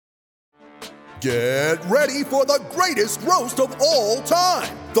Get ready for the greatest roast of all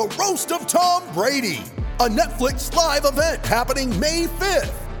time, the Roast of Tom Brady, a Netflix live event happening May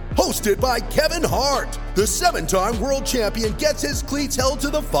 5th. Hosted by Kevin Hart, the 7-time world champion gets his cleats held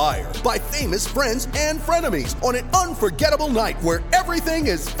to the fire by famous friends and frenemies on an unforgettable night where everything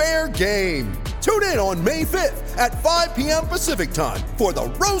is fair game. Tune in on May 5th at 5 p.m. Pacific time for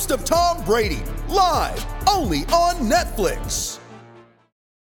the Roast of Tom Brady, live only on Netflix.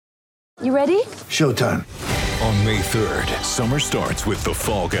 You ready? Showtime. On May 3rd, summer starts with The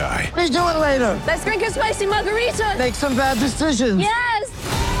Fall Guy. Let's do it later. Let's drink a spicy margarita. Make some bad decisions. Yes!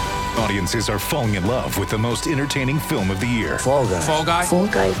 Audiences are falling in love with the most entertaining film of the year. Fall Guy. Fall Guy? Fall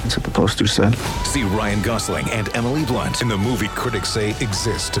Guy. That's what the poster said. See Ryan Gosling and Emily Blunt in the movie critics say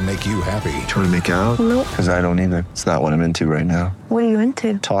exists to make you happy. Trying to make it out? Nope. Because I don't either. It's not what I'm into right now. What are you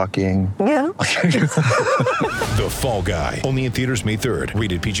into? Talking. Yeah. The Fall Guy. Only in theaters May 3rd.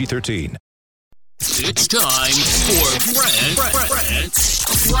 Rated PG-13. It's time for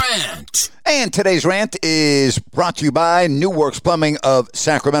Grant's Rant. And today's rant is brought to you by New Works Plumbing of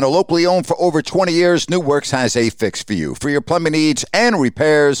Sacramento. Locally owned for over 20 years, New Works has a fix for you. For your plumbing needs and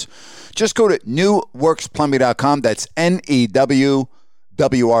repairs, just go to newworksplumbing.com. That's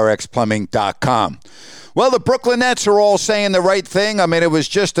NEWWRXplumbing.com. Well, the Brooklyn Nets are all saying the right thing. I mean, it was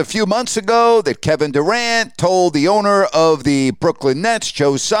just a few months ago that Kevin Durant told the owner of the Brooklyn Nets,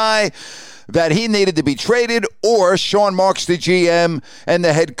 Joe Tsai, that he needed to be traded, or Sean Marks, the GM, and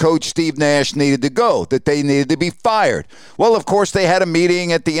the head coach, Steve Nash, needed to go, that they needed to be fired. Well, of course, they had a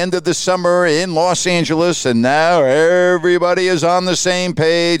meeting at the end of the summer in Los Angeles, and now everybody is on the same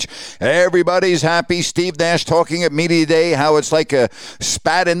page. Everybody's happy. Steve Nash talking at Media Day how it's like a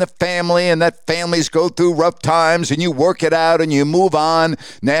spat in the family, and that families go through rough times, and you work it out, and you move on.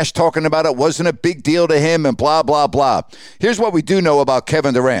 Nash talking about it wasn't a big deal to him, and blah, blah, blah. Here's what we do know about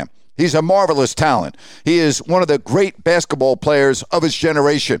Kevin Durant. He's a marvelous talent. He is one of the great basketball players of his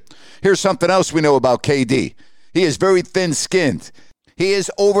generation. Here's something else we know about KD. He is very thin-skinned. He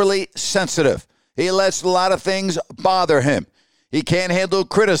is overly sensitive. He lets a lot of things bother him. He can't handle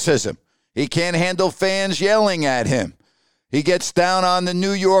criticism. He can't handle fans yelling at him. He gets down on the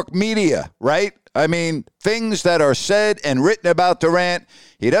New York media, right? I mean, things that are said and written about Durant,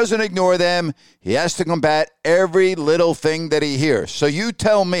 he doesn't ignore them. He has to combat every little thing that he hears. So you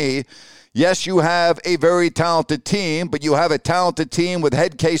tell me, yes, you have a very talented team, but you have a talented team with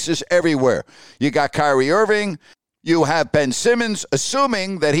head cases everywhere. You got Kyrie Irving. You have Ben Simmons,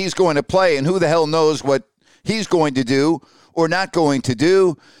 assuming that he's going to play, and who the hell knows what he's going to do or not going to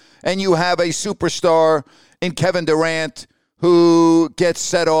do. And you have a superstar in Kevin Durant who gets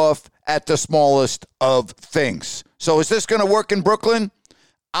set off at the smallest of things. So is this going to work in Brooklyn?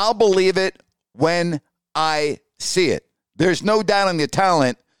 I'll believe it when I see it. There's no doubt in the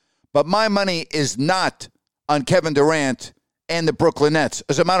talent, but my money is not on Kevin Durant and the Brooklyn Nets.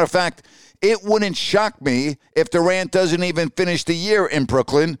 As a matter of fact, it wouldn't shock me if Durant doesn't even finish the year in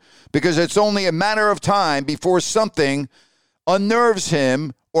Brooklyn, because it's only a matter of time before something unnerves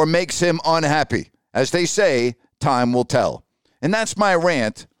him or makes him unhappy. As they say, time will tell. And that's my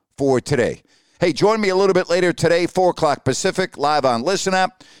rant for today. Hey, join me a little bit later today, 4 o'clock Pacific, live on Listen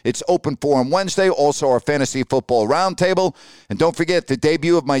App. It's Open Forum Wednesday, also our Fantasy Football Roundtable. And don't forget the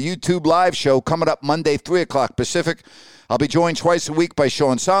debut of my YouTube live show coming up Monday, 3 o'clock Pacific. I'll be joined twice a week by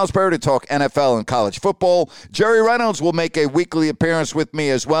Sean Salisbury to talk NFL and college football. Jerry Reynolds will make a weekly appearance with me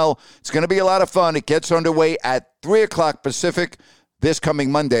as well. It's going to be a lot of fun. It gets underway at 3 o'clock Pacific this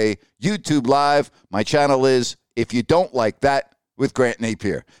coming Monday, YouTube Live. My channel is If You Don't Like That, with Grant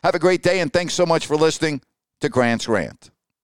Napier. Have a great day, and thanks so much for listening to Grant's Rant.